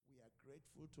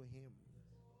grateful to him.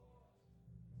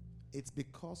 It's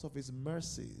because of his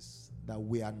mercies that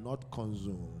we are not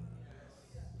consumed.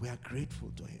 We are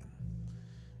grateful to him.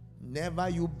 Never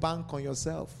you bank on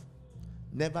yourself.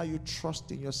 Never you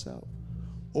trust in yourself.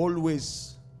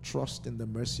 Always trust in the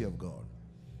mercy of God.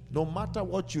 No matter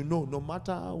what you know, no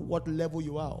matter what level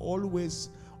you are, always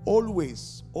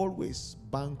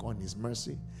bank on his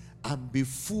mercy and be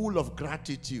full of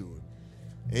gratitude.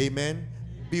 Amen.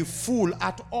 Be full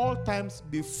at all times.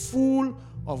 Be full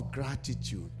of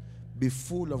gratitude. Be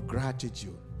full of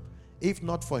gratitude. If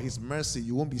not for his mercy,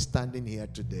 you won't be standing here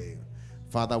today.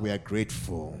 Father, we are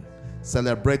grateful.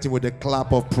 Celebrating with a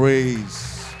clap of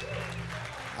praise.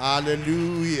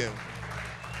 Hallelujah.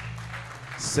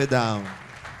 Sit down.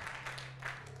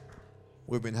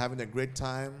 We've been having a great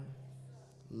time.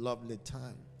 Lovely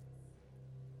time.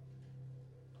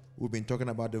 We've been talking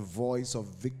about the voice of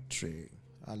victory.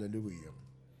 Hallelujah.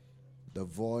 The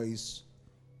voice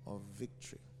of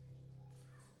victory.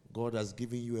 God has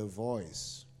given you a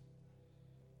voice.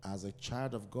 As a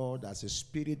child of God, as a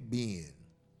spirit being.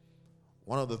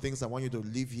 One of the things I want you to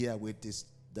live here with is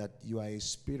that you are a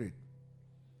spirit.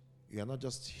 You are not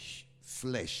just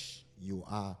flesh. You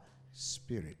are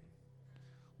spirit.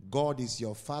 God is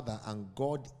your Father and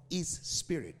God is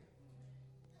spirit.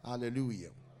 Hallelujah.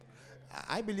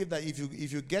 I believe that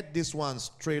if you get this one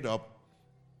straight up,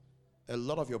 a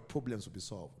lot of your problems will be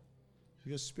solved.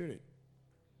 Your spirit.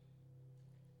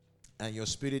 And your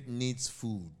spirit needs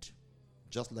food.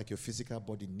 Just like your physical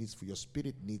body needs food, your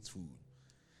spirit needs food.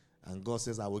 And God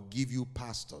says, I will give you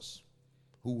pastors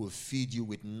who will feed you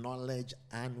with knowledge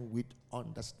and with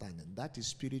understanding. That is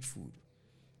spirit food.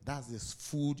 That's the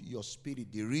food your spirit,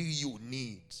 the real you,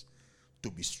 needs to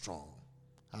be strong.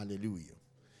 Hallelujah.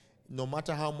 No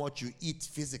matter how much you eat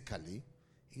physically,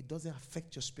 it doesn't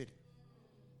affect your spirit.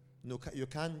 No, you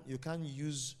can't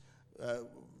use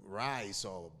rice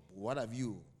or what have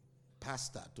you,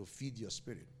 pasta to feed your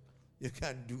spirit. You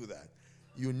can't do that.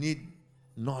 You need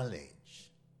knowledge.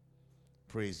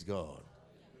 Praise God.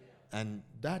 And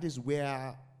that is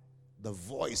where the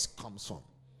voice comes from.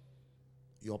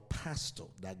 Your pastor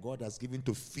that God has given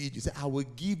to feed you. Say, I will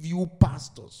give you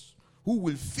pastors who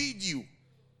will feed you.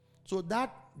 So that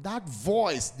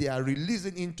voice they are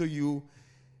releasing into you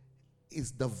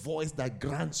is the voice that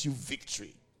grants you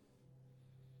victory.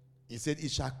 He said, it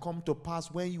shall come to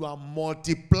pass when you are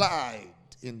multiplied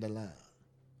in the land.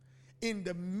 In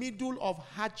the middle of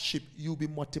hardship, you'll be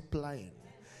multiplying.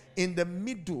 In the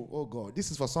middle, oh God,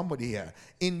 this is for somebody here.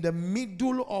 In the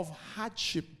middle of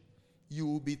hardship, you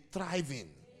will be thriving.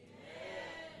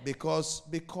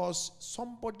 Because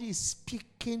somebody is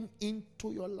speaking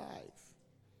into your life.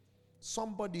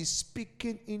 Somebody is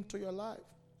speaking into your life.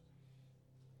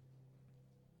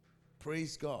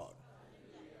 Praise God.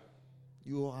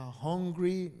 You are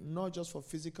hungry, not just for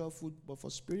physical food, but for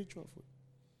spiritual food.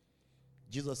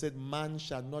 Jesus said, man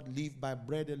shall not live by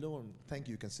bread alone. Thank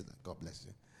you, you can sit down. God bless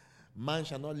you. Man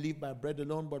shall not live by bread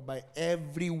alone, but by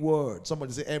every word.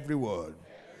 Somebody say every word.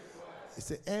 He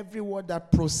said every word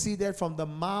that proceeded from the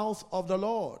mouth of the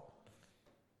Lord.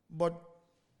 But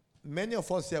many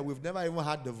of us here, we've never even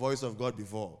heard the voice of God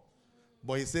before.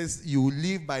 But he says you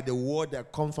live by the word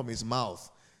that comes from his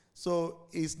mouth. So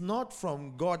it's not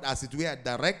from God as it were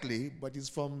directly, but it's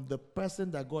from the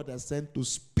person that God has sent to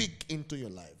speak into your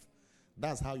life.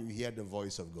 That's how you hear the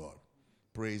voice of God.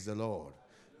 Praise the Lord.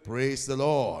 Praise the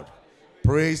Lord.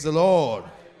 Praise the Lord.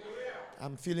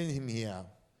 I'm feeling him here.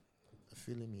 I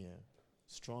feel him here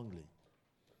strongly.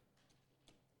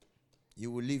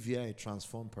 You will live here a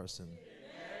transformed person.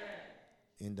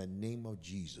 In the name of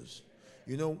Jesus.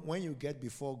 You know, when you get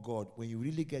before God, when you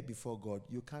really get before God,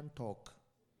 you can't talk.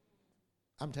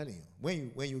 I'm telling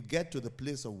you, when you get to the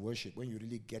place of worship, when you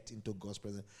really get into God's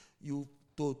presence,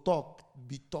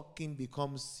 talking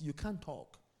becomes, you can't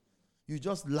talk. You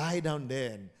just lie down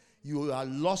there and you are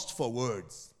lost for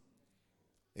words.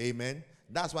 Amen.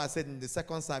 That's why I said in the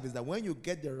second service that when you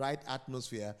get the right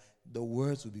atmosphere, the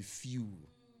words will be few.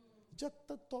 Just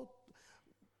talk.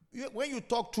 When you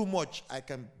talk too much, I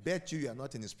can bet you are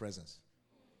not in his presence.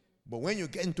 But when you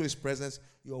get into his presence,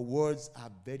 your words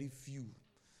are very few.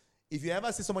 If you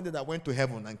ever see somebody that went to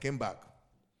heaven and came back,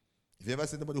 if you ever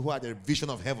see somebody who had a vision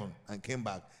of heaven and came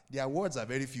back, their words are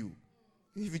very few.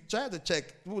 If you try to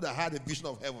check people that had a vision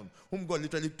of heaven, whom God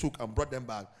literally took and brought them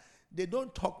back, they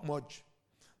don't talk much.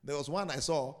 There was one I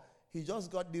saw, he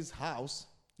just got this house.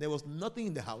 There was nothing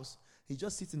in the house. He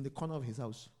just sits in the corner of his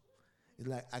house. It's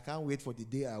like, I can't wait for the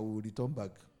day I will return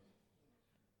back.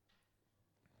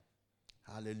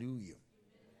 Hallelujah.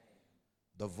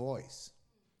 The voice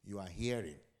you are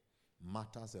hearing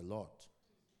matters a lot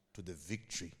to the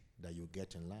victory that you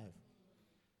get in life.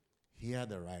 Hear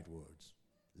the right words.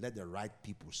 Let the right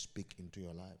people speak into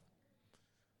your life.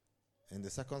 In the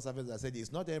second service, I said,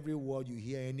 it's not every word you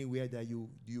hear anywhere that you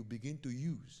begin to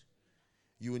use.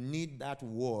 You need that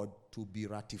word to be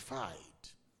ratified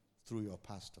through your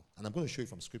pastor. And I'm going to show you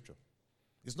from scripture.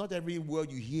 It's not every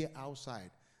word you hear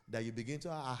outside that you begin to,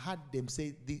 I heard them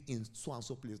say this in so and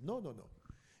so place. No.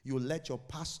 You let your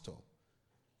pastor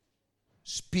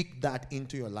speak that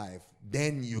into your life.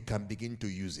 Then you can begin to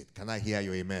use it. Can I hear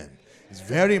you? Amen. It's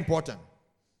very important.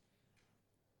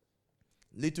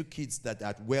 Little kids that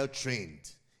are well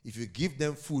trained, if you give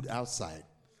them food outside,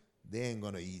 they ain't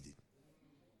going to eat it.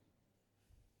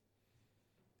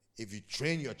 If you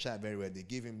train your child very well, they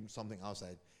give him something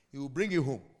outside, he will bring you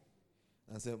home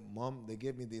and say, Mom, they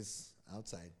gave me this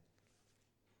outside.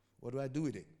 What do I do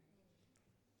with it?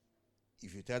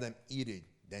 If you tell them eat it,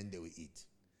 then they will eat.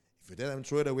 If you tell them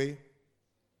throw it away, it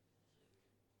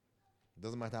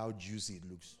doesn't matter how juicy it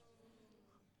looks.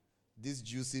 This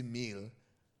juicy meal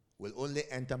will only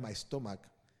enter my stomach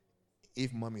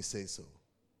if mommy says so.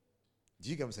 Do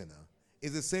you get what I'm saying now?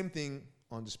 It's the same thing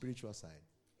on the spiritual side.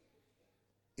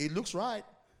 It looks right,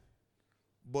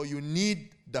 but you need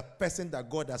the person that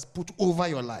God has put over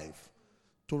your life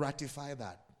to ratify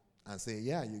that and say,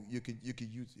 yeah, you can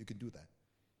do that.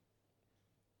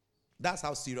 That's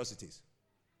how serious it is.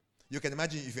 You can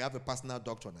imagine if you have a personal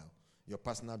doctor now, your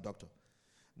personal doctor.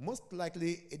 Most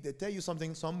likely, if they tell you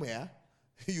something somewhere,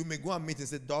 you may go and meet and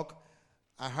say, Doc,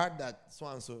 I heard that so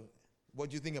and so. What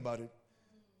do you think about it?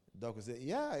 Doc will say,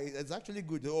 yeah, it's actually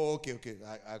good. Oh, okay.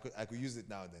 I could use it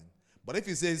now then. But if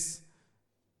he says,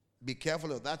 be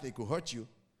careful of that, it could hurt you.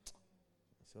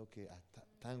 I say, okay,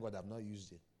 thank God I've not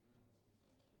used it.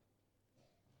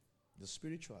 The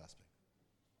spiritual aspect.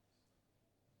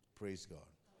 Praise God.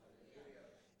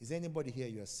 Is there anybody here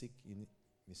you are sick?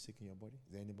 You're sick in your body?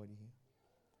 Is there anybody here?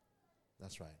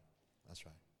 That's right.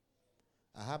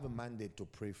 I have a mandate to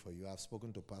pray for you. I've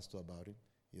spoken to Pastor about it.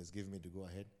 He has given me to go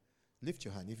ahead. Lift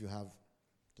your hand. If you have,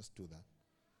 just do that.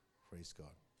 Praise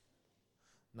God.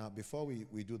 Now, before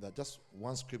we do that, just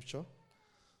one scripture.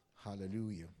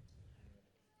 Hallelujah.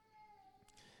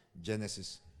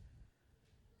 Genesis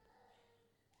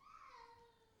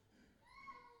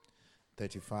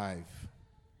 35.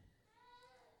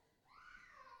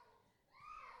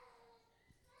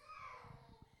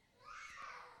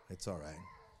 It's all right.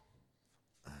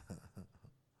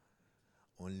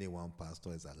 Only one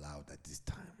pastor is allowed at this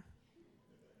time.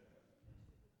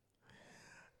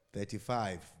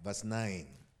 35, verse 9.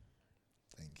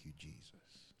 Thank you, Jesus.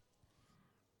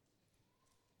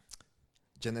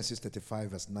 Genesis 35,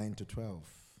 verse 9 to 12.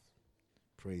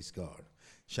 Praise God.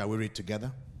 Shall we read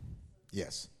together?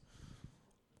 Yes.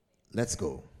 Let's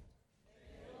go.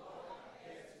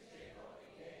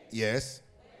 Yes.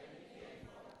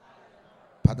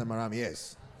 Paddan Aram,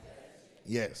 yes.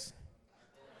 Yes.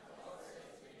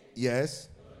 Yes.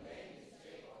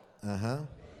 Uh-huh.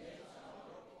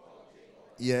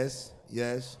 Yes.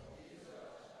 Yes.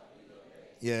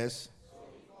 Yes.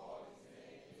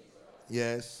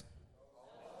 Yes.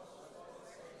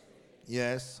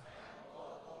 Yes.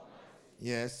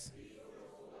 Yes.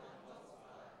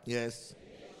 Yes.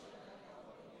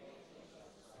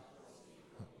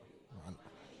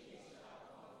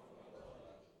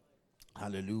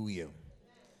 Hallelujah.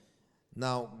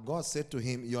 Now, God said to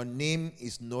him, your name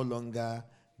is no longer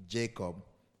Jacob.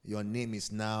 Your name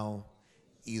is now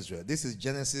Israel. This is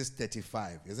Genesis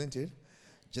 35, isn't it?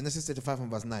 Genesis 35 from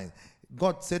verse 9.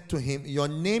 God said to him, your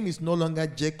name is no longer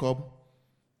Jacob.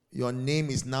 Your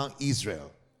name is now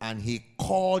Israel. And he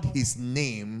called his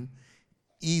name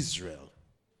Israel.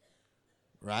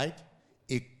 Right?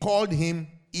 He called him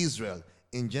Israel.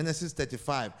 In Genesis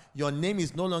 35, your name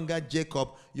is no longer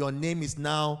Jacob, your name is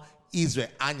now Israel.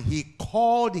 And he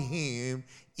called him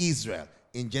Israel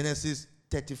in Genesis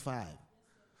 35.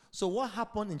 So what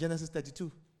happened in Genesis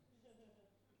 32?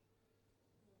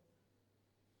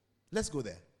 Let's go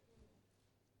there.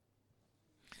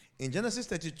 In Genesis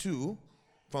 32,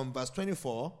 from verse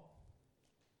 24,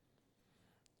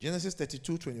 Genesis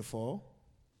 32, 24.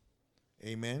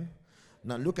 Amen.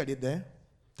 Now look at it there.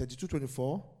 32,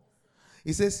 24.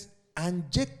 It says,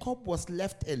 and Jacob was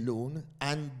left alone,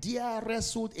 and there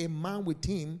wrestled a man with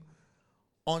him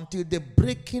until the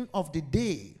breaking of the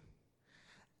day.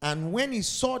 And when he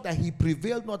saw that he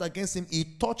prevailed not against him, he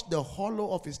touched the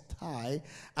hollow of his thigh,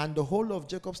 and the whole of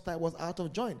Jacob's thigh was out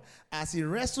of joint. As he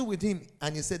wrestled with him,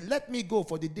 and he said, let me go,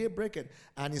 for the day breaketh.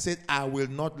 And he said, I will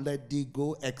not let thee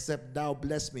go, except thou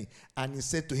bless me. And he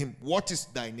said to him, what is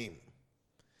thy name?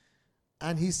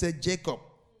 And he said, Jacob.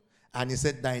 And he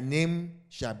said, thy name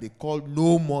shall be called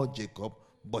no more Jacob,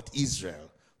 but Israel.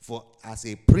 For as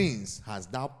a prince has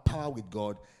thou power with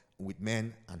God, with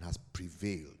men, and has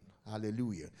prevailed.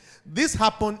 Hallelujah. This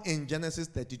happened in Genesis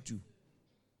 32.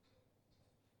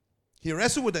 He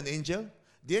wrestled with an angel.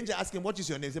 The angel asked him, what is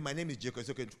your name? He said, my name is Jacob. He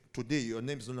said, okay, today your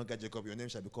name is no longer Jacob. Your name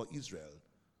shall be called Israel.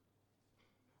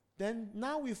 Then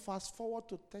now we fast forward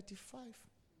to 35.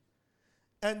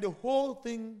 And the whole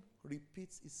thing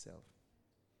repeats itself.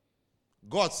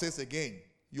 God says again,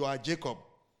 you are Jacob,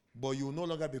 but you will no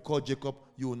longer be called Jacob.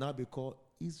 You will now be called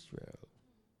Israel.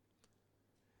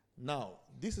 Now,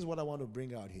 this is what I want to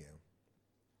bring out here.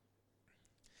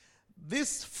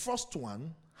 This first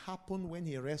one happened when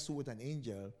he wrestled with an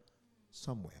angel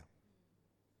somewhere.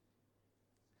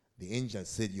 The angel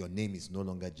said, your name is no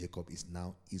longer Jacob, it's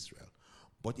now Israel.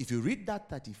 But if you read that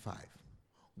 35,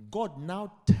 God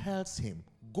now tells him,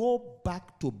 go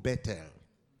back to Bethel.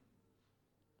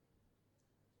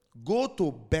 Go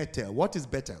to Bethel. What is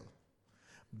Bethel?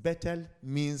 Bethel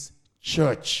means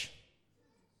church.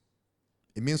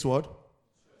 It means what?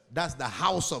 That's the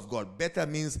house of God. Bethel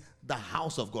means the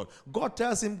house of God. God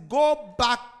tells him, go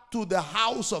back to the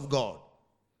house of God.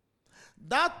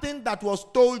 That thing that was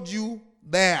told you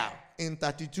there in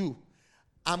 32,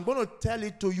 I'm going to tell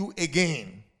it to you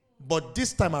again. But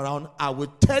this time around, I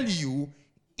will tell you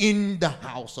in the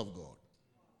house of God.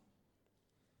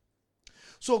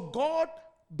 So God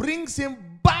brings him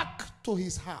back to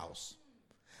his house.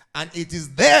 And it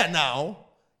is there now,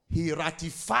 he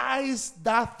ratifies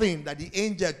that thing that the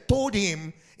angel told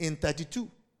him in 32.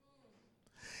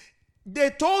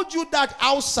 They told you that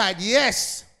outside,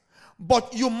 yes,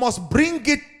 but you must bring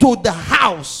it to the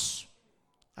house.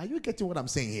 Are you getting what I'm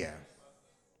saying here?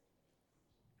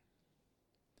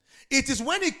 It is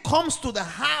when it comes to the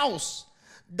house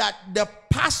that the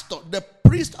pastor, the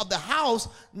priest of the house,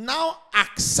 now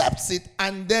accepts it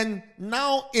and then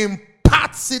now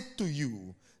imparts it to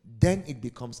you. Then it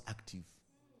becomes active.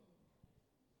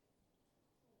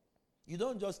 You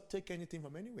don't just take anything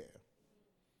from anywhere.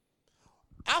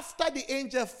 After the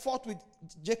angel fought with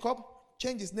Jacob,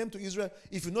 changed his name to Israel,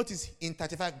 if you notice in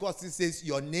 35, God still says,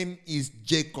 your name is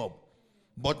Jacob.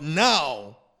 But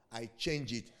now, I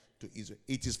change it to Israel.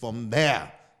 It is from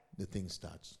there the thing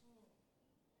starts.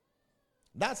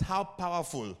 That's how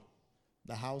powerful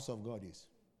the house of God is.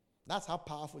 That's how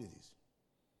powerful it is.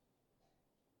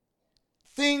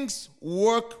 Things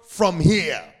work from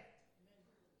here.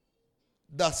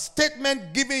 The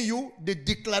statement giving you, the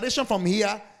declaration from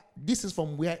here, this is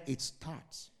from where it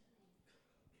starts.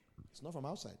 It's not from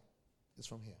outside. It's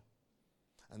from here.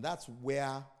 And that's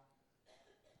where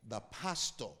the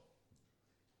pastor,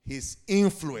 his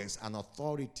influence and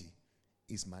authority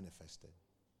is manifested.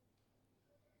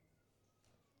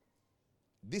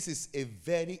 This is a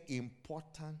very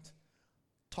important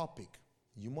topic.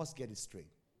 You must get it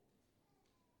straight.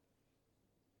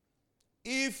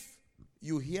 If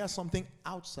you hear something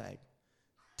outside,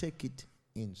 take it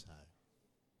inside.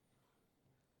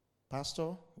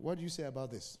 Pastor, what do you say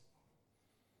about this?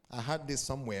 I heard this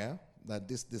somewhere, that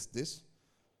this.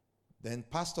 Then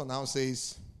pastor now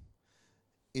says,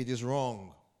 it is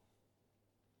wrong.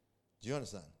 Do you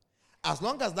understand? As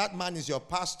long as that man is your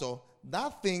pastor,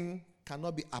 that thing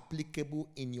cannot be applicable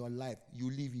in your life. You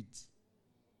leave it.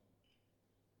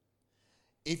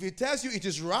 If he tells you it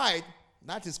is right,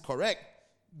 that is correct,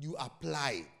 you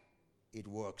apply it. It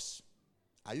works.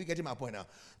 Are you getting my point now?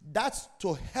 That's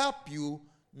to help you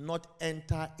not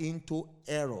enter into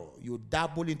error. You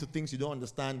dabble into things you don't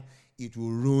understand, it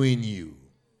will ruin you.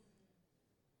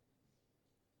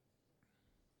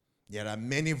 There are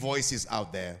many voices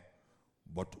out there,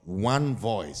 but one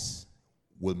voice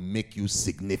will make you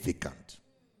significant.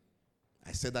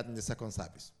 I said that in the second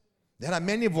service. There are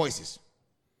many voices.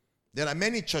 There are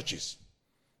many churches,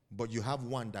 but you have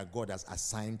one that God has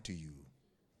assigned to you.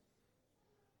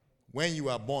 When you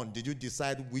were born, did you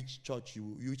decide which church,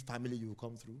 which family you will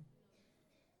come through?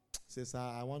 Say, sir,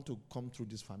 I want to come through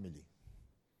this family.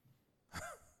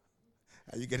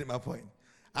 Are you getting my point?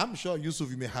 I'm sure, Yusuf,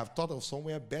 you may have thought of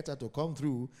somewhere better to come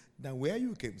through than where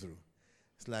you came through.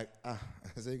 It's like, I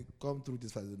say, come through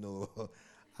this family. No,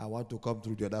 I want to come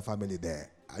through the other family there.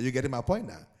 Are you getting my point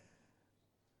now?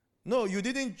 No, you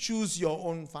didn't choose your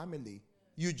own family.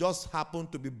 You just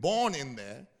happened to be born in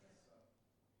there.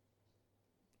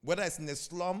 Whether it's in a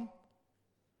slum,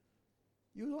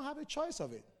 you don't have a choice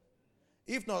of it.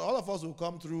 If not, all of us will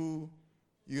come through,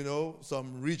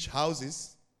 some rich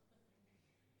houses.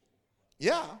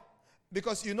 Yeah,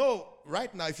 because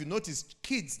right now, if you notice,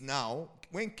 kids now,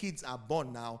 when kids are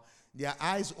born now, their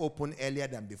eyes open earlier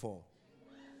than before.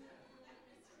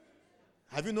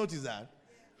 Have you noticed that?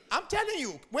 I'm telling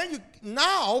you,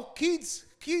 now kids'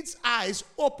 eyes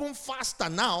open faster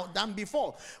now than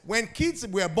before. When kids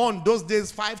were born those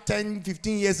days, 5, 10,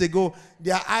 15 years ago,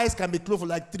 their eyes can be closed for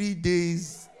like 3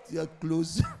 days. They are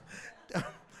closed.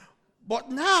 But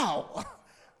now,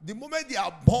 the moment they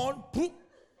are born, poof,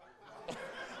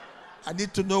 I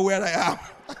need to know where I am.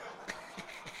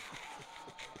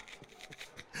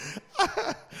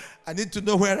 I need to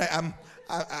know where I am.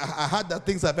 I heard that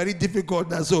things are very difficult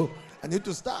now, so I need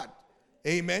to start.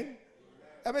 Amen.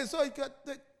 I mean, so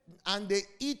and they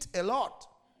eat a lot.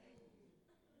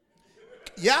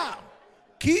 Yeah.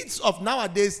 Kids of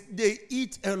nowadays, they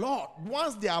eat a lot.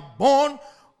 Once they are born,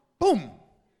 boom.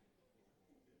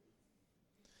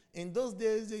 In those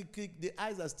days, the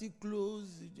eyes are still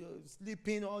closed, you're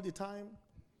sleeping all the time.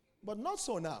 But not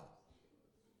so now.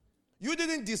 You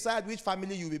didn't decide which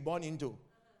family you'll be born into.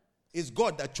 It's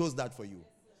God that chose that for you.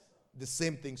 The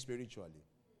same thing spiritually.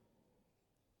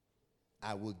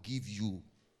 I will give you,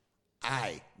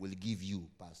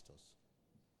 pastors.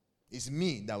 It's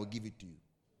me that will give it to you.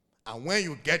 And when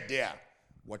you get there,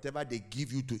 whatever they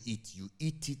give you to eat, you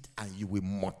eat it and you will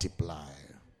multiply.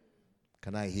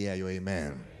 Can I hear your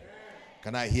amen?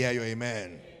 Can I hear your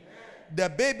amen? The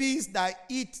babies that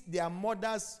eat their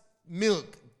mother's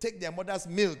milk, take their mother's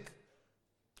milk,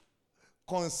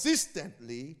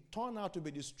 consistently turn out to be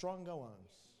the stronger ones.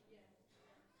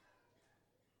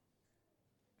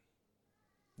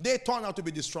 They turn out to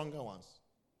be the stronger ones.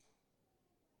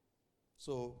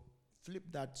 So flip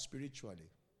that spiritually.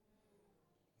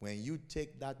 When you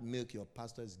take that milk your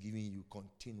pastor is giving you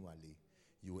continually,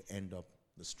 you will end up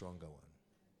the stronger one.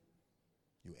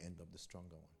 You end up the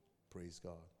stronger one. Praise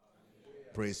God.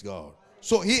 Praise God.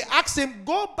 So he asked him,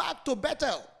 go back to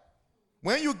Bethel.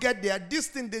 When you get there, this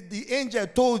thing that the angel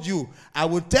told you, I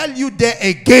will tell you there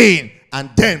again.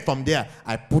 And then from there,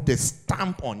 I put a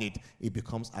stamp on it. It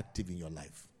becomes active in your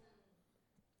life.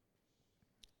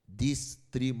 These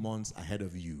 3 months ahead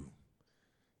of you,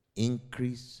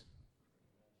 increase,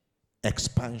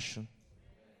 expansion,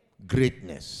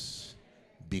 greatness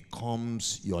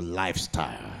becomes your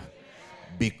lifestyle.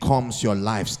 Becomes your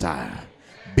lifestyle.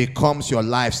 Becomes your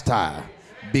lifestyle.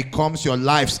 Becomes your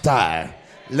lifestyle.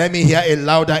 Let me hear a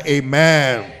louder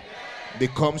amen.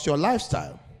 Becomes your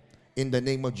lifestyle in the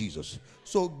name of Jesus.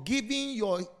 So giving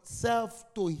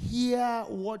yourself to hear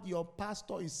what your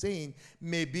pastor is saying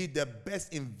may be the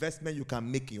best investment you can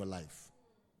make in your life.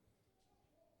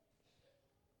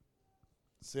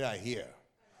 Say, I hear.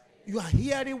 You are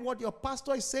hearing what your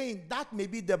pastor is saying. That may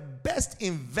be the best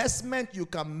investment you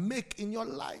can make in your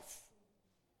life.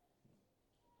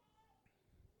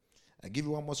 I give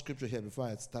you one more scripture here before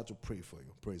I start to pray for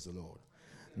you. Praise the Lord.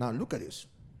 Now look at this.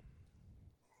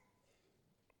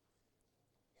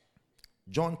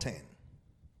 John 10.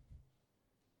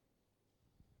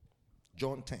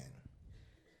 John 10.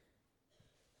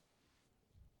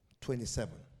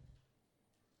 27.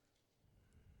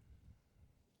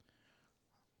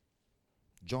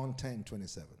 John 10,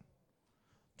 27.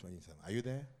 27. Are you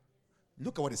there?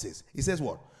 Look at what it says. It says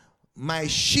what? My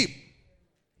sheep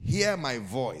hear my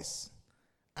voice,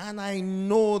 and I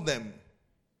know them.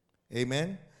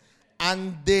 Amen.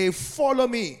 And they follow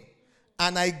me,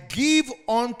 and I give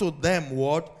unto them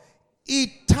what?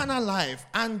 Eternal life,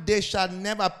 and they shall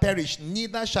never perish,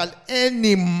 neither shall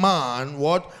any man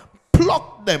what?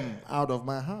 Pluck them out of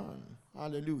my hand.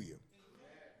 Hallelujah.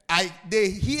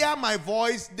 They hear my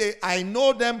voice, I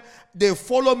know them, they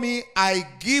follow me, I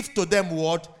give to them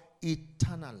what?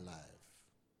 Eternal life.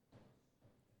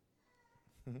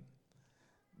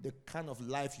 The kind of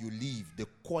life you live, the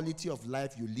quality of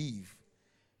life you live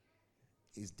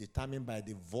is determined by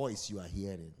the voice you are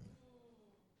hearing.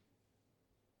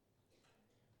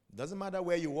 Doesn't matter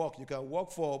where you walk. You can work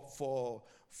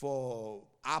for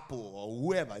Apple or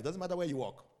whoever. It doesn't matter where you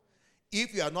walk.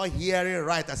 If you are not hearing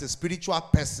right as a spiritual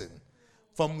person,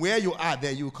 from where you are,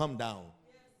 there you come down.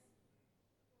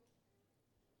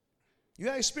 You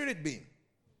are a spirit being.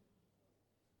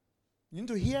 You need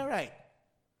to hear right.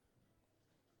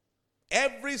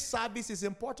 Every service is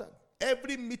important.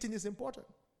 Every meeting is important.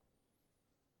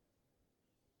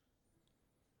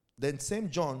 Then same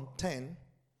John 10,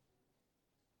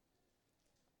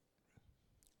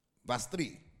 verse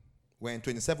 3. We're in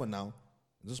 27 now.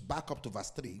 Just back up to verse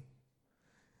 3.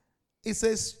 It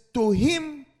says, to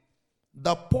him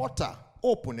the porter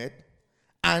openeth,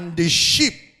 and the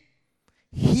sheep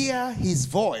hear his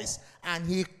voice, and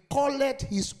he calleth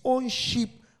his own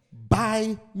sheep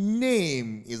by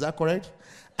name. Is that correct?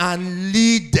 And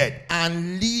leadeth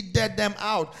them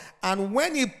out. And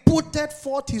when he putteth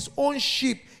forth his own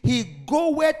sheep, he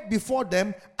goeth before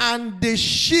them, and the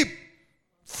sheep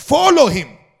follow him,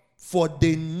 for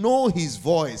they know his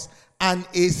voice, and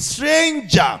a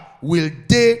stranger will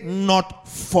they not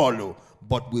follow,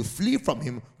 but will flee from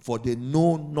him, for they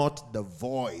know not the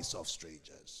voice of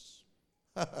strangers.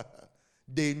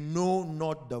 They know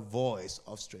not the voice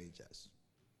of strangers.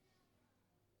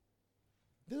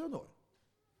 They don't know.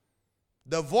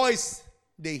 The voice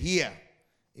they hear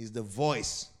is the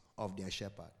voice of their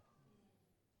shepherd.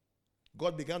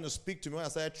 God began to speak to me when I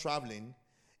started traveling.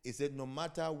 He said, no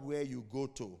matter where you go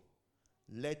to,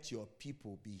 let your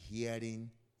people be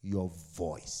hearing your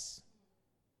voice.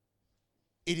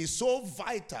 It is so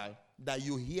vital that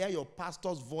you hear your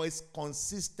pastor's voice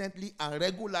consistently and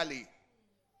regularly,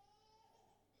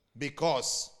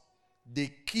 because the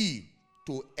key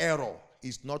to error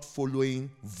is not following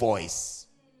voice.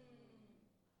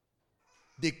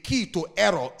 The key to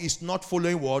error is not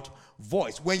following what?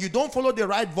 Voice. When you don't follow the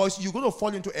right voice, you're going to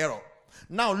fall into error.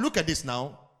 Now, look at this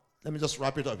now. Let me just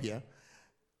wrap it up here.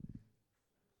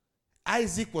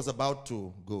 Isaac was about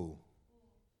to go.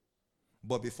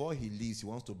 But before he leaves, he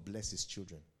wants to bless his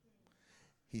children.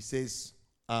 He says,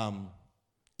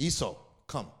 Esau,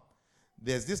 come.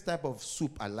 There's this type of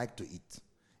soup I like to eat.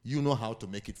 You know how to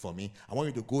make it for me. I want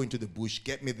you to go into the bush,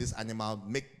 get me this animal,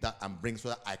 make that and bring so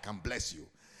that I can bless you.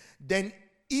 Then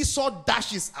Esau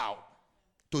dashes out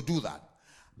to do that.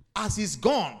 As he's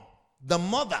gone, the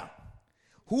mother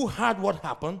who heard what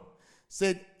happened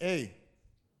said, hey,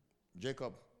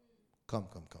 Jacob, come.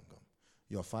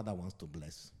 Your father wants to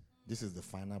bless. This is the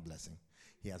final blessing.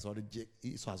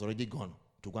 Esau has already gone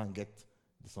to go and get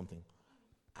something.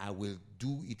 I will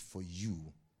do it for you,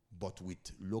 but with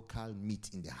local meat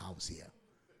in the house here.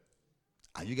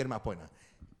 Are you getting my point now?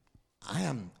 I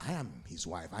am his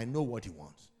wife. I know what he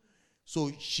wants.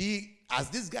 So she, as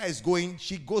this guy is going,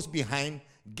 she goes behind,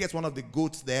 gets one of the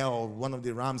goats there or one of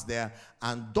the rams there,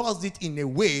 and does it in a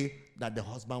way that the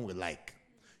husband will like.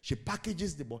 She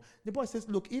packages the boy. The boy says,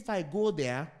 look, if I go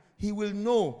there, he will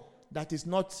know that it's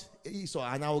not Esau,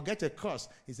 and I will get a curse.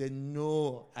 He said,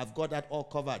 no, I've got that all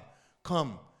covered.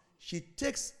 Come. She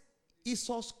takes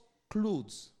Esau's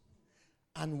clothes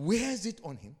and wears it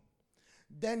on him.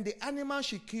 Then the animal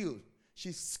she killed,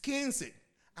 she skins it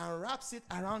and wraps it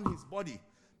around his body,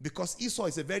 because Esau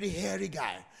is a very hairy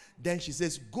guy. Then she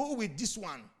says, go with this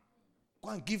one. Go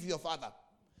and give your father.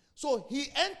 So he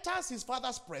enters his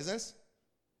father's presence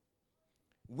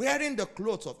wearing the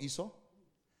clothes of Esau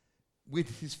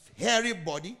with his hairy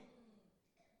body.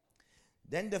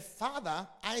 Then the father,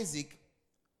 Isaac,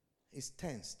 is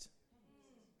tensed.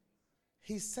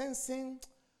 He's sensing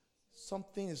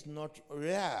something is not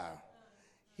rare.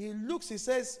 He looks, he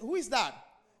says, who is that?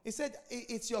 He said,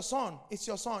 it's your son. It's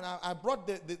your son. I brought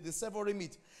the savory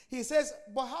meat. He says,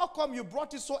 but how come you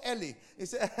brought it so early? He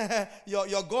said,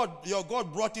 your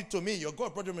God brought it to me. Your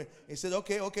God brought it to me. He said,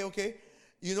 okay.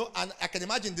 You know, and I can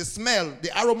imagine the smell, the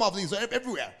aroma of things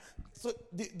everywhere. So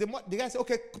the guy said,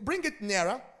 okay, bring it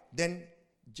nearer. Then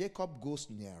Jacob goes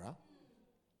nearer.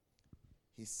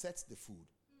 He sets the food.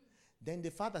 Then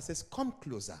the father says, come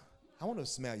closer. I want to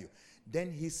smell you.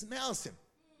 Then he smells him.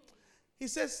 He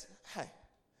says, hi.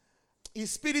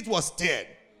 His spirit was stirred.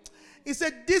 He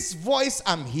said, this voice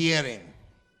I'm hearing,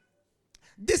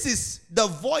 this is the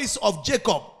voice of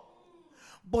Jacob.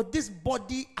 But this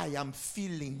body I am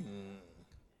feeling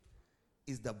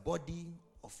is the body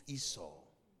of Esau.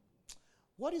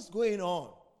 What is going on?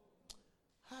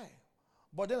 Hi.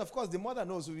 But then, of course, the mother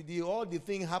knows with all the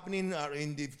thing happening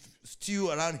in the stew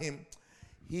around him.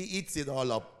 He eats it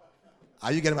all up.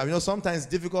 Are you getting it? You know, sometimes it's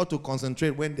difficult to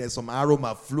concentrate when there's some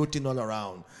aroma floating all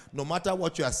around. No matter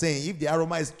what you are saying, if the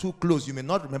aroma is too close, you may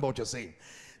not remember what you're saying.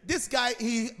 This guy,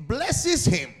 he blesses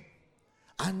him.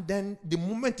 And then the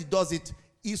moment he does it,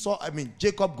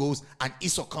 Jacob goes and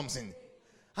Esau comes in.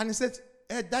 And he said,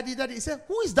 hey, daddy. He said,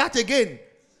 who is that again?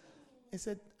 He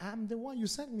said, I'm the one you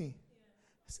sent me.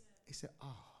 He said,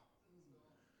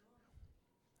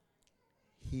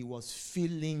 He was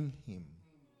feeling him,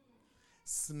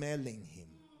 smelling him,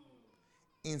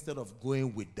 instead of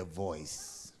going with the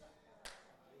voice.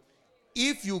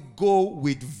 If you go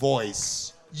with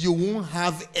voice, you won't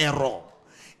have error.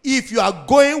 If you are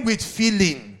going with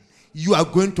feeling, you are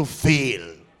going to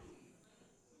fail.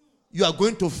 You are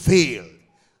going to fail.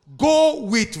 Go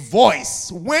with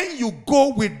voice. When you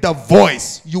go with the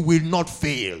voice, you will not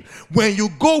fail. When you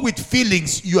go with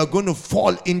feelings, you are going to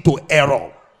fall into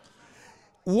error.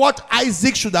 What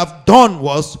Isaac should have done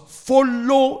was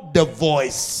follow the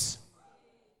voice.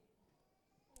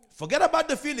 Forget about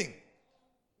the feeling.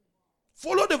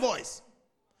 Follow the voice.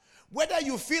 Whether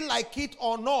you feel like it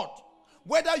or not,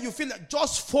 whether you feel like,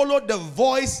 just follow the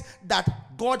voice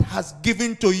that God has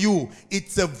given to you,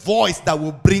 it's a voice that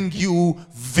will bring you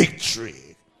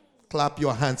victory. Clap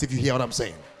your hands if you hear what I'm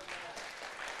saying.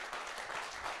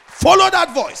 Follow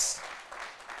that voice.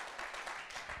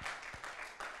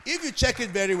 If you check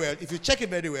it very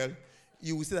well,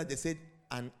 you will see that they said,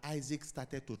 and Isaac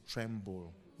started to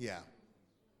tremble. Yeah.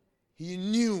 He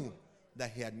knew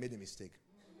that he had made a mistake.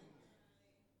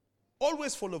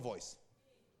 Always follow voice.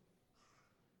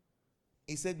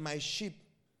 He said, my sheep,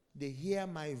 they hear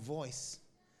my voice.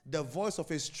 The voice of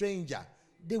a stranger,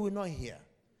 they will not hear.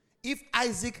 If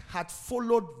Isaac had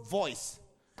followed voice,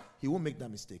 he won't make that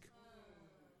mistake.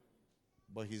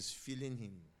 But he's feeling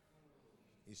him.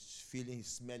 He's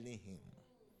smelling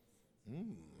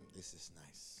him. This is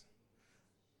nice.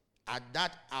 At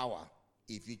that hour,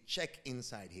 if you check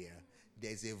inside here,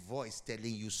 there's a voice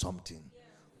telling you something.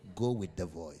 Go with the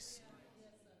voice.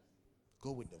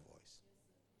 Go with the voice.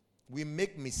 We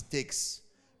make mistakes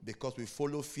because we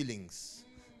follow feelings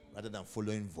rather than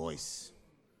following voice.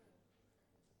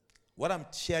 What I'm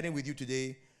sharing with you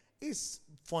today is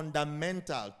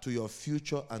fundamental to your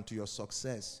future and to your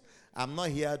success. I'm not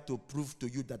here to prove to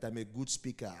you that I'm a good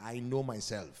speaker. I know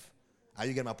myself. Are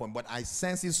you getting my point? But I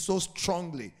sense it so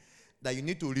strongly that you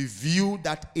need to review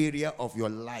that area of your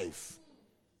life.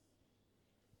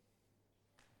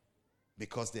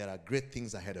 Because there are great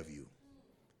things ahead of you.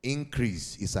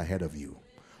 Increase is ahead of you.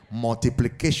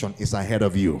 Multiplication is ahead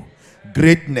of you.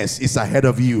 Greatness is ahead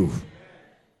of you.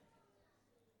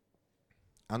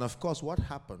 And of course, what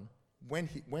happened?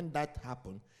 When that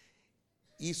happened,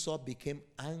 Esau became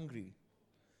angry.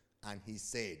 And he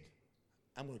said,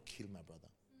 I'm going to kill my brother.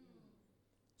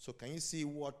 So can you see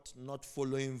what not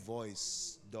following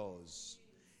voice does?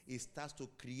 It starts to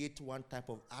create one type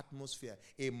of atmosphere.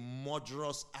 A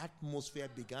murderous atmosphere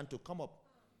began to come up.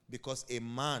 Because a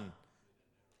man,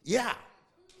 he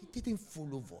didn't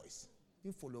follow voice. He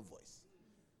didn't follow voice.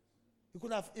 He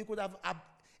could have,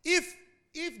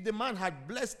 if the man had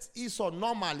blessed Esau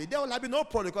normally, there would have been no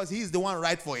problem because he is the one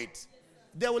right for it.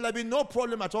 There would have been no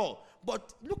problem at all.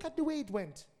 But look at the way it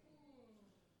went.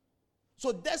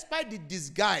 So despite the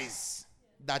disguise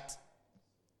that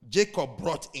Jacob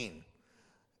brought in,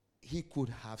 he could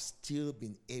have still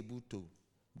been able to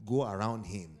go around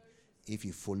him if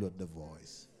he followed the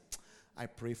voice. I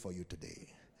pray for you today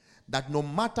that no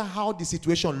matter how the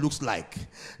situation looks like,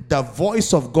 the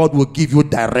voice of God will give you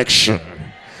direction.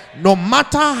 No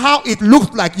matter how it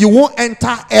looks like, you won't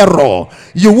enter error.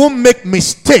 You won't make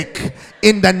mistake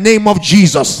in the name of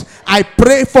Jesus. I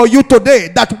pray for you today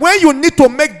that when you need to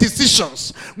make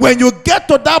decisions, when you get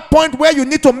to that point where you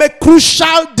need to make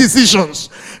crucial decisions,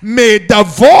 may the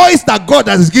voice that God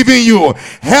has given you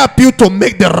help you to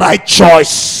make the right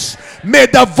choice. May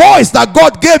the voice that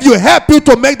God gave you help you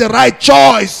to make the right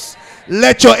choice.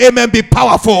 Let your amen be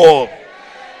powerful.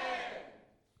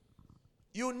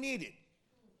 You need it.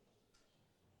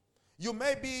 You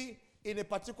may be in a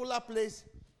particular place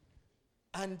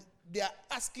and they are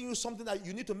asking you something that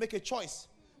you need to make a choice.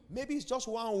 Maybe it's just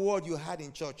one word you had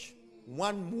in church.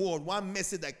 One word, one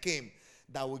message that came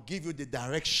that will give you the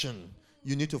direction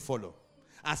you need to follow.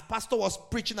 As pastor was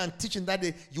preaching and teaching that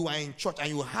day, you are in church and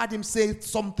you heard him say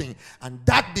something, and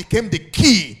that became the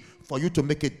key for you to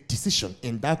make a decision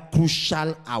in that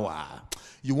crucial hour.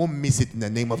 You won't miss it in the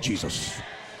name of Jesus.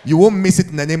 You won't miss it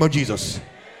in the name of Jesus.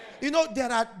 You know,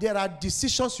 there are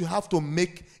decisions you have to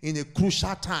make in a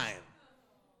crucial time.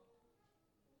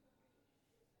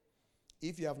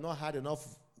 If you have not had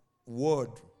enough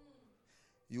word,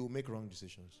 you will make wrong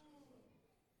decisions.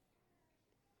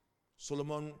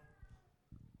 Solomon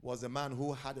was a man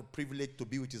who had a privilege to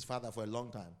be with his father for a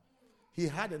long time. He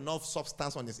had enough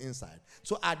substance on his inside.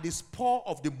 So at the spur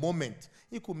of the moment,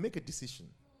 he could make a decision.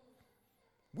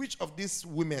 Which of these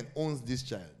women owns this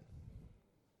child?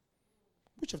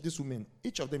 Which of these women,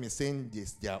 each of them is saying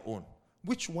this, their own.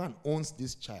 Which one owns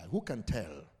this child? Who can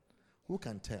tell? Who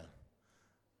can tell?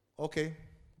 Okay,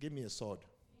 give me a sword.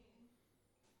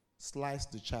 Slice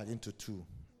the child into two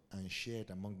and share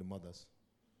it among the mothers.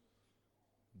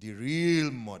 The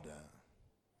real mother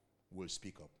will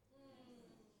speak up.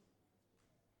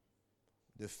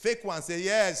 The fake one say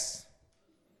yes.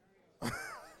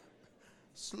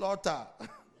 Slaughter.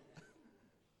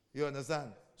 You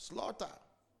understand? Slaughter.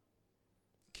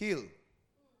 Kill.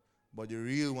 But the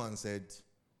real one said,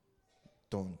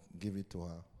 don't give it to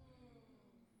her.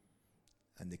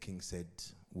 And the king said,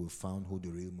 we found who the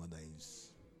real mother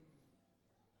is.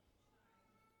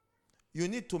 You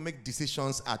need to make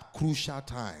decisions at crucial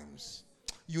times.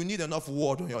 You need enough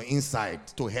word on your inside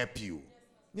to help you.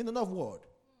 You need enough word.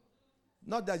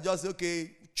 Not that just,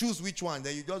 okay, choose which one,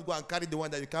 then you just go and carry the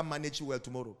one that you can't manage well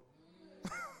tomorrow.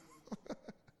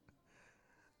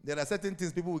 There are certain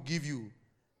things people will give you.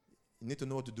 You need to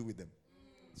know what to do with them.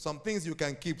 Some things you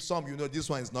can keep. Some, you know, this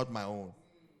one is not my own.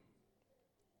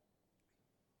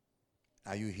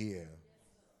 Are you here?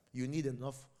 You need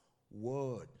enough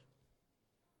word,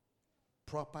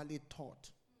 properly taught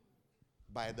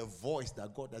by the voice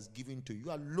that God has given to you.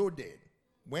 You are loaded.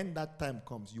 When that time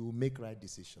comes, you will make right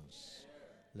decisions.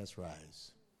 Let's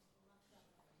rise.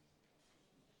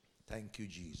 Thank you,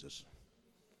 Jesus.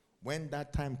 When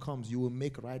that time comes, you will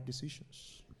make right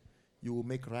decisions. You will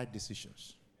make right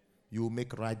decisions. You will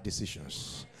make right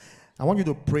decisions. I want you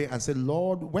to pray and say,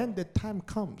 Lord, when the time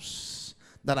comes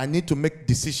that I need to make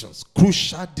decisions,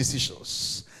 crucial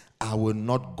decisions, I will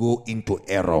not go into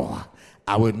error.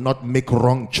 I will not make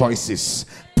wrong choices.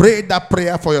 Pray that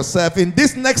prayer for yourself. In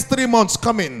this next 3 months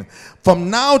coming, from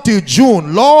now till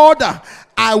June, Lord,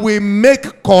 I will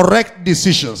make correct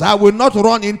decisions. I will not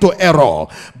run into error.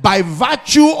 By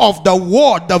virtue of the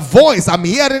word, the voice I'm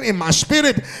hearing in my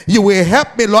spirit, you will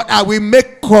help me, Lord. I will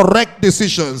make correct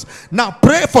decisions. Now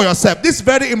pray for yourself. This is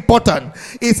very important.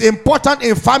 It's important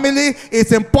in family.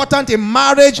 It's important in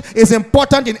marriage. It's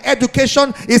important in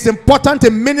education. It's important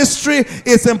in ministry.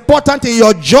 It's important in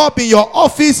your job, in your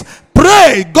office.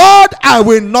 Pray, God, I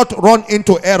will not run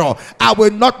into error. I will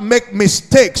not make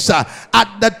mistakes. At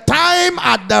the time,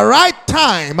 at the right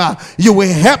time, you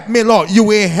will help me, Lord. You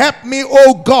will help me,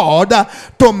 oh God,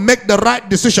 to make the right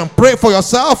decision. Pray for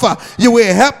yourself. You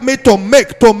will help me to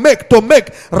make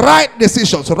right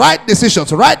decisions, right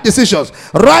decisions, right decisions,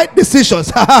 right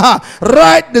decisions,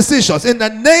 right decisions. In the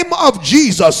name of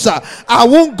Jesus, I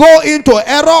won't go into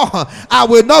error. I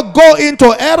will not go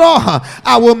into error.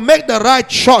 I will make the right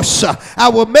choice. I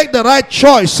will make the right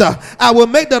choice. I will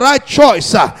make the right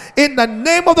choice. In the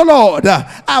name of the Lord,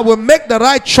 I will make the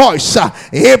right choice.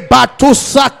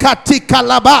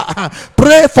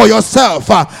 Pray for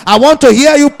yourself. I want to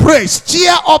hear you pray.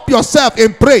 Stir up yourself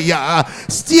in prayer.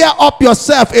 Stir up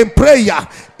yourself in prayer.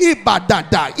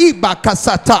 Ibadada,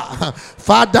 ibakasata.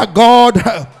 Father God,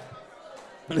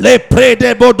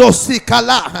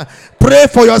 pray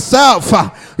for yourself.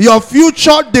 Your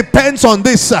future depends on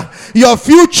this. Your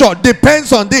future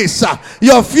depends on this.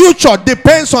 Your future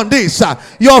depends on this.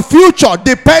 Your future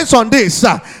depends on this.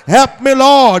 Help me,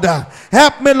 Lord.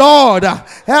 Help me, Lord.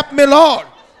 Help me, Lord.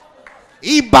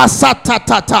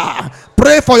 Ibasatatata.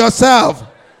 Pray for yourself.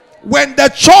 When the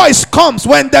choice comes,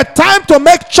 when the time to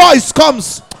make choice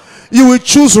comes, you will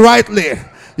choose rightly.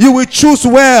 You will choose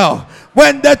well.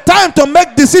 When the time to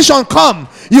make decision come,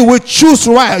 you will choose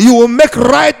right. You will make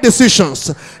right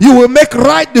decisions. You will make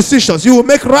right decisions. You will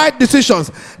make right decisions.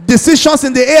 Decisions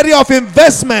in the area of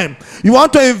investment. You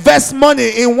want to invest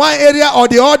money in one area or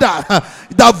the other.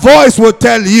 The voice will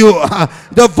tell you.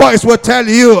 The voice will tell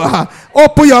you.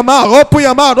 Open your mouth. Open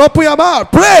your mouth. Open your mouth.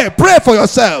 Pray. Pray for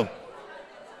yourself.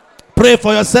 Pray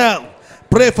for yourself.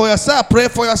 Pray for yourself. Pray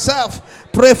for yourself.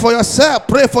 Pray for yourself.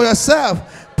 Pray for yourself.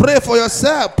 Pray for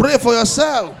yourself. Pray for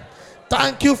yourself.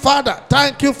 Thank you, Father.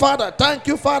 Thank you, Father. Thank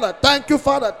you, Father. Thank you,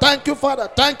 Father. Thank you, Father.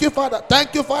 Thank you, Father.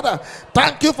 Thank you, Father.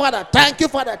 Thank you, Father. Thank you,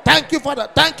 Father. Thank you, Father.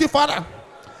 Thank you, Father.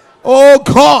 Oh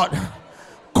God,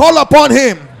 call upon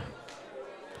Him.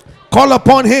 Call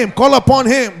upon Him. Call upon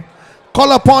Him.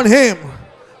 Call upon Him.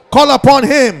 Call upon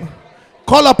Him.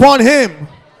 Call upon Him.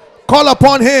 Call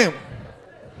upon Him.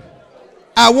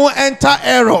 I won't enter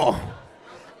error.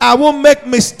 I won't make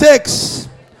mistakes.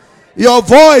 Your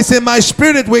voice in my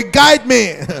spirit will guide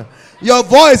me. Your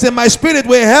voice in my spirit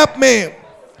will help me.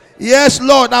 Yes,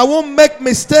 Lord, I won't make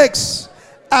mistakes.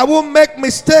 I won't make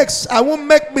mistakes. I won't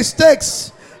make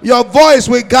mistakes. Your voice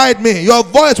will guide me. Your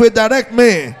voice will direct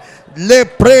me. Le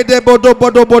pre de bodo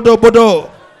bodo bodo bodo.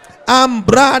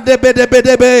 Ambra de bede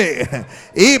bede be.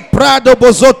 I prado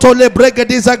bozoto le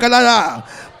bregediza galera.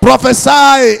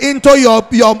 Prophesy into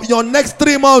your next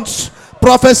 3 months.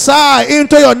 Prophesy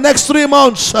into your next 3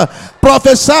 months.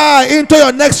 Prophesy into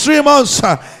your next 3 months.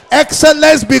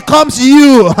 Excellence becomes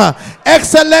you.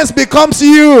 Excellence becomes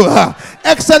you.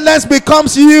 Excellence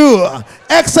becomes you.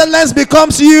 Excellence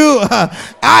becomes you.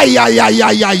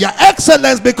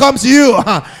 Excellence becomes you.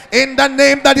 In the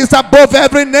name that is above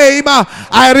every name,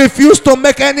 I refuse to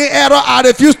make any error. I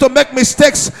refuse to make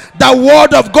mistakes. The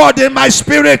word of God in my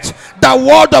spirit. The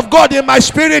word of God in my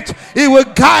spirit. It will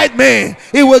guide me.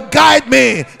 It will guide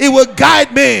me. It will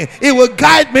guide me. It will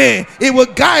guide me. It will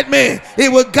guide me.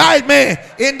 It will guide me.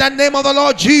 In the name of the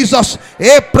Lord Jesus.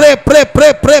 Pray, pray,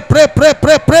 pray, pray, pray, pray,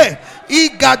 pray, pray. Hey,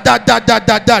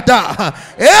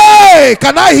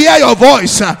 can I hear your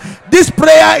voice? This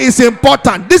prayer is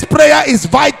important. This prayer is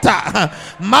vital.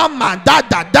 Mama, da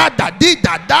da da da di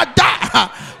da da da.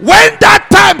 When that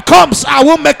time comes, I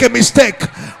won't make a mistake.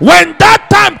 When that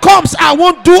time comes, I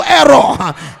won't do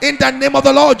error. In the name of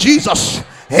the Lord Jesus.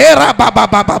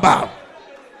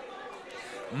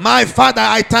 My Father,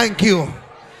 I thank you.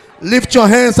 Lift your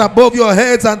hands above your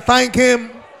heads and thank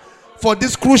him for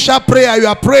this crucial prayer you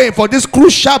are praying. For this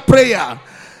crucial prayer,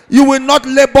 you will not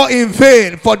labor in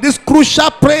vain. For this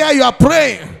crucial prayer you are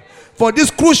praying. For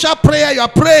this crucial prayer you are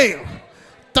praying.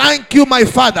 Thank you, my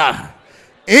Father.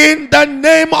 In the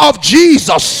name of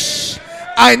Jesus,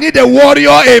 I need a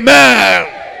warrior, amen.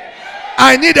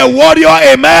 I need a warrior,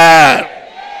 amen.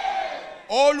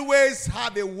 Always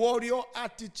have a warrior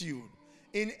attitude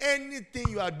in anything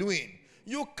you are doing.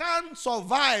 You can't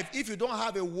survive if you don't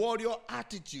have a warrior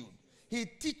attitude. He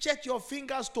teacheth your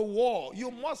fingers to war.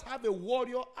 You must have a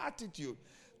warrior attitude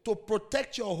to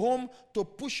protect your home, to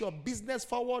push your business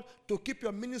forward, to keep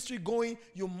your ministry going.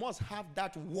 You must have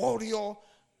that warrior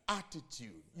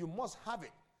attitude. You must have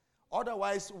it.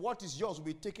 Otherwise, what is yours will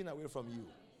be taken away from you.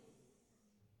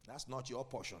 That's not your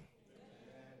portion.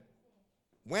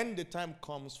 When the time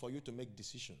comes for you to make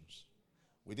decisions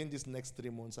within these next 3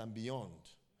 months and beyond,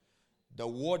 the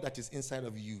word that is inside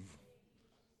of you,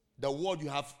 the word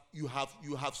you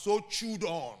have so chewed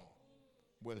on,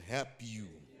 will help you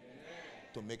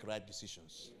to make right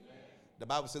decisions. The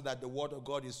Bible says that the word of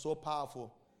God is so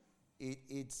powerful,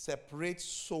 it separates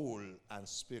soul and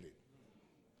spirit.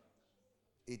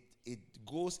 It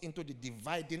goes into the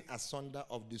dividing asunder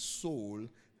of the soul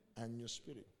and your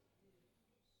spirit.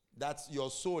 That's your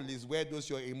soul is where those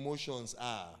your emotions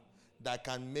are that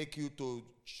can make you to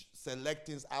select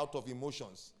things out of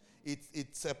emotions.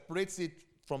 It separates it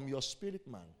from your spirit,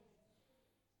 man.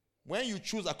 When you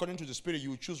choose according to the spirit,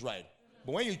 you choose right.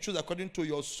 But when you choose according to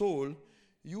your soul,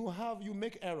 you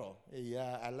make error. Hey,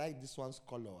 yeah, I like this one's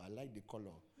color. I like the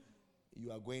color.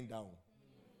 You are going down.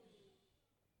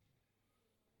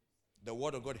 The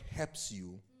word of God helps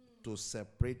you to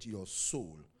separate your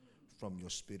soul from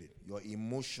your spirit, your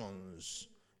emotions.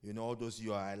 You know, all those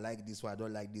I like this one, I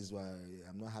don't like this one,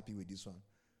 I'm not happy with this one.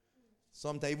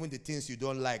 Sometimes even the things you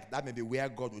don't like, that may be where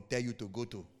God will tell you to go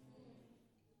to.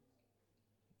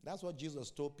 That's what Jesus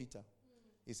told Peter.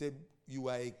 He said, you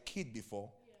were a kid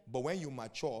before, but when you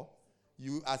mature,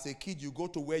 you as a kid, you go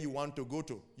to where you want to go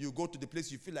to. You go to the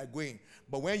place you feel like going.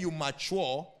 But when you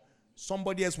mature,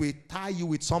 somebody else will tie you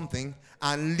with something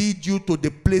and lead you to the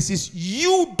places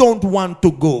you don't want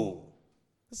to go.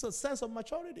 It's a sense of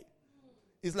maturity.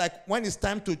 It's like when it's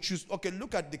time to choose. Okay,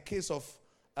 look at the case of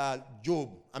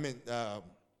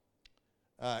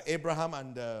Abraham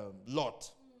and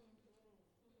Lot.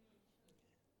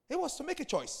 It was to make a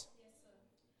choice.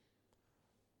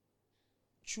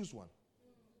 Choose one.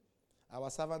 Our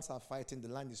servants are fighting. The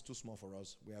land is too small for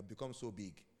us. We have become so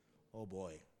big. Oh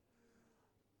boy.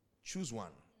 Choose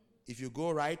one. If you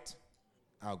go right,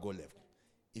 I'll go left.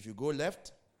 If you go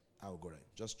left, I'll go right.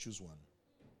 Just choose one.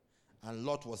 And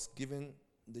Lot was given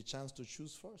the chance to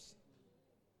choose first.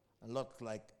 And Lot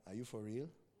like, are you for real?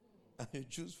 And you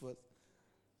choose first.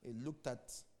 He looked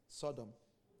at Sodom.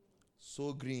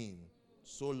 So green.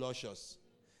 So luscious.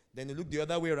 Then he looked the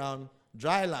other way around.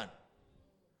 Dry land.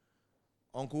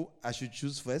 Uncle, I should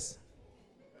choose first.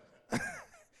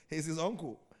 He says,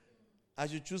 uncle, I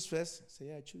should choose first. Say,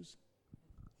 yeah, I choose.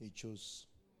 He chose.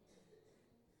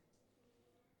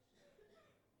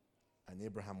 And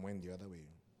Abraham went the other way.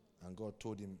 And God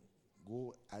told him,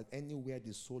 go anywhere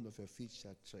the sole of your feet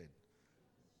shall tread.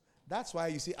 That's why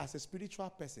you see, as a spiritual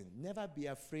person, never be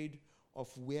afraid of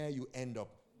where you end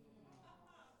up.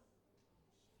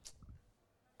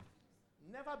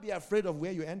 Never be afraid of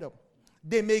where you end up.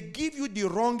 They may give you the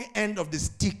wrong end of the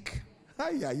stick.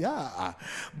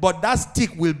 But that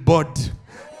stick will bud.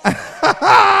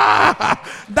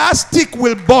 That stick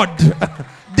will bud.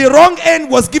 The wrong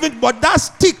end was given, but that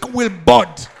stick will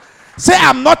bud. Say,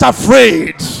 I'm not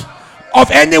afraid of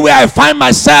anywhere I find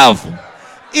myself.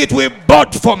 It will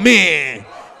bud for me.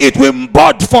 It will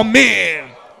bud for me.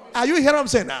 Are you hearing what I'm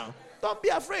saying now? Don't be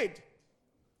afraid.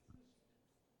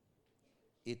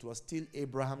 It was still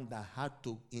Abraham that had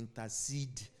to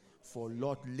intercede for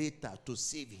Lot later to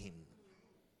save him.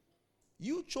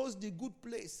 You chose the good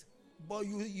place, but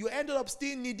you ended up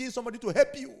still needing somebody to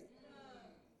help you.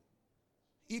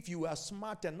 If you were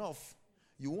smart enough,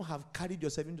 you won't have carried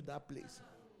yourself into that place.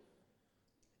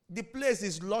 The place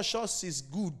is luscious, is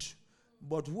good,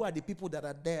 but who are the people that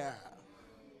are there?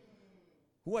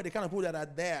 Who are the kind of people that are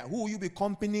there? Who will you be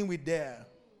accompanying with there?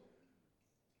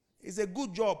 It's a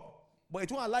good job, but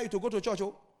it won't allow you to go to church.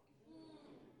 Oh?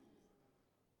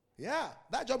 Yeah,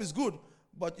 that job is good,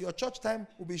 but your church time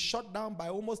will be shut down by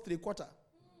almost 3/4.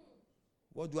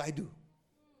 What do? You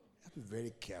have to be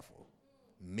very careful.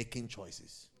 making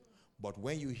choices. But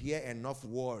when you hear enough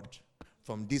word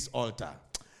from this altar,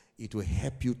 it will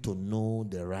help you to know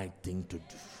the right thing to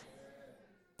do.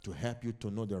 To help you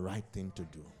to know the right thing to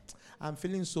do. I'm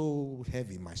feeling so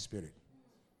heavy in my spirit.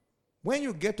 When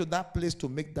you get to that place to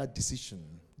make that decision,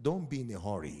 don't be in a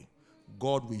hurry.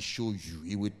 God will show you.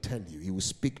 He will tell you. He will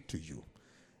speak to you.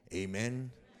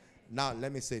 Amen. Now,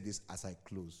 let me say this as I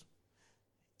close.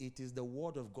 It is the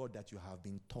word of God that you have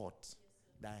been taught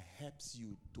that helps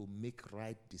you to make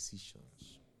right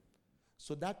decisions.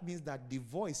 So that means that the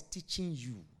voice teaching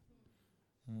you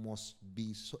must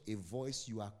be a voice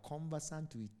you are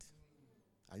conversant with.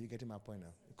 Are you getting my point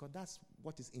now? Because that's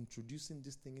what is introducing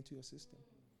this thing into your system.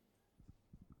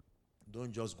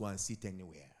 Don't just go and sit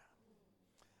anywhere.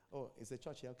 Oh, it's a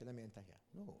church here. Okay, let me enter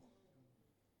here. No.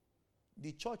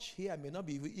 The church here may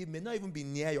not even be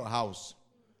near your house.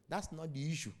 That's not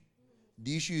the issue.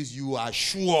 The issue is you are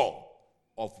sure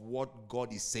of what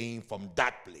God is saying from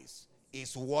that place.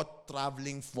 It's worth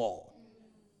traveling for.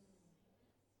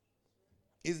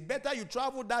 It's better you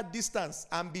travel that distance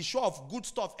and be sure of good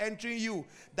stuff entering you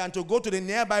than to go to the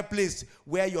nearby place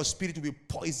where your spirit will be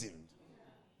poisoned.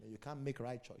 You can't make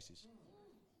right choices.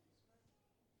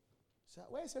 So,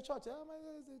 where is your church? The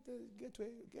gateway.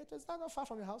 It's not far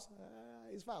from your house.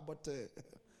 It's far, but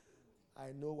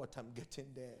I know what I'm getting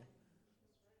there.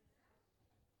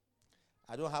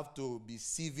 I don't have to be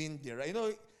sieving the rice. You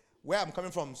know, where I'm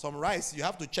coming from, some rice, you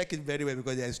have to check it very well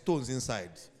because there are stones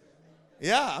inside.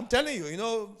 Yeah, I'm telling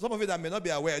you, some of you that may not be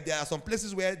aware, there are some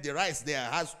places where the rice there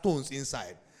has stones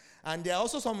inside. And there are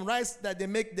also some rice that they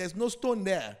make, there's no stone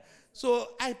there.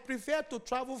 So I prefer to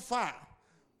travel far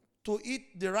to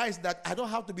eat the rice that I don't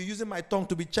have to be using my tongue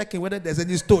to be checking whether there's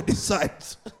any stone inside.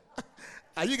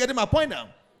 Are you getting my point now?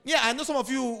 Yeah, I know some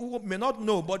of you who may not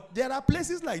know, but there are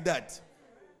places like that.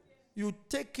 You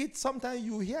take it, sometimes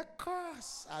you hear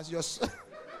cars as your son.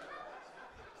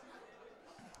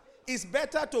 It's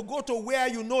better to go to where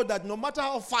you know that no matter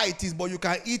how far it is, but you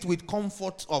can eat with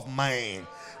comfort of mind.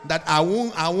 That I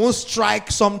won't strike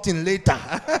something later.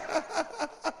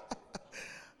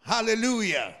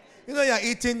 Hallelujah. You're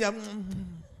eating.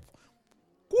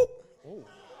 Oh.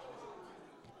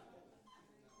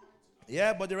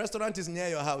 Yeah, but the restaurant is near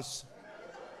your house.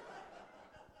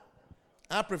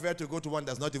 I prefer to go to one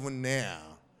that's not even near,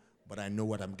 but I know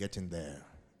what I'm getting there.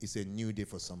 It's a new day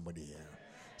for somebody here.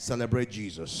 Celebrate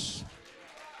Jesus.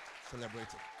 Celebrate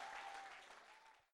it.